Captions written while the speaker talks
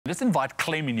Let's invite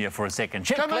Clem in here for a second.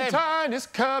 Check Clementine is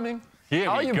coming. Here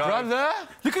How we are you, go. brother?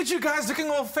 Look at you guys looking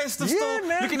all festive Yeah, still.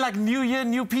 man. Looking like New Year,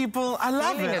 new people. I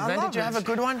love it. I man. love Did you have a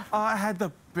good one? Oh, I had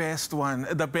the best one.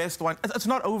 The best one. It's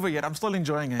not over yet. I'm still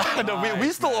enjoying it. No,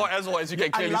 we still are, as always. You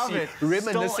can clearly love see it.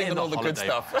 reminiscing Still in and all the the good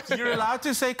holiday stuff. You're allowed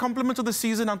to say compliments of the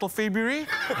season until February,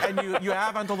 and you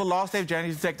have until the last day of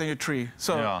January to take down your tree.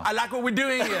 So Yeah. I like what we're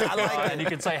doing here. I like And it. you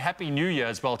can say Happy New Year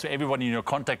as well to everyone in your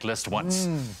contact list once.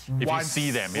 If Once. you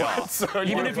see them, yeah. Once.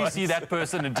 Even if you Once. see that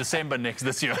person in December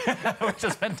this year, which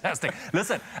is fantastic.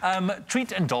 Listen,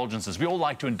 treat indulgences. We all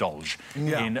like to indulge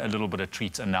in a little bit of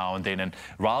treats now and then. And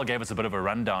Raul gave us a bit of a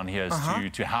rundown here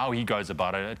as to how he goes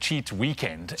about it. A cheat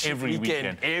weekend every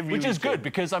weekend. Which is good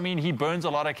because, I mean, he burns a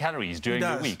lot of calories during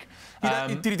the week.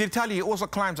 Did he tell you he also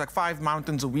climbs like 5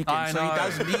 mountains a weekend? So he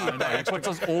does need that. He puts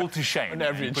us all to shame. On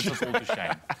average. He puts us all to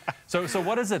shame. So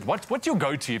what is it? What's your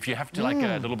go-to if you have to like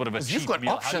a little bit of a cheat You've got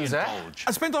meal? options, How do you eh? indulge?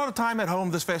 I spent a lot of time at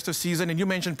home this festive season, and you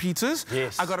mentioned pizzas.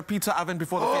 Yes. I got a pizza oven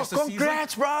before the festive season.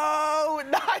 Congrats, bro!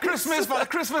 Nice.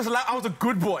 Christmas, I was a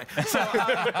good boy. So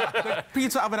the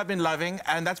pizza oven I've been loving,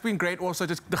 and that's been great. Also,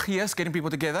 just the gears, getting people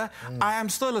together. I am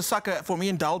still a sucker. For me,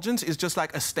 indulgence is just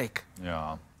like a steak.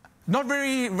 Yeah. Not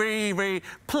very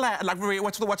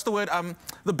what's the word?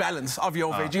 The balance of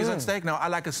your veggies and steak. No, I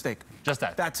like a steak. Just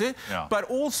that. That's it. Yeah. But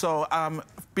also,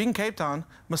 being Cape Town,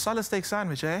 masala steak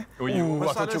sandwich, eh? Ooh, I thought you were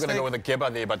Masala going to steak. go with a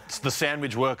kebab there, but the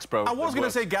sandwich works, bro. I was going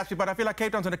to say Gatsby, but I feel like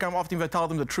Cape Town's going to come after me if I tell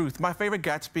them the truth. My favorite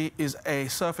Gatsby is a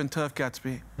surf and turf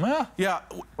Gatsby. Yeah. Yeah.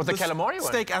 With the calamari one?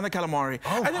 Steak and the calamari.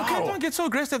 Oh, and then Cape wow. Town gets so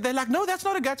aggressive. They're like, no, that's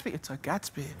not a Gatsby. It's a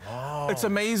Gatsby. Oh. It's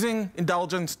amazing.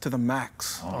 Indulgence to the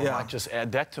max. I might just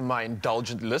add that to my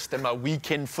indulgent list and my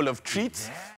weekend full of treats.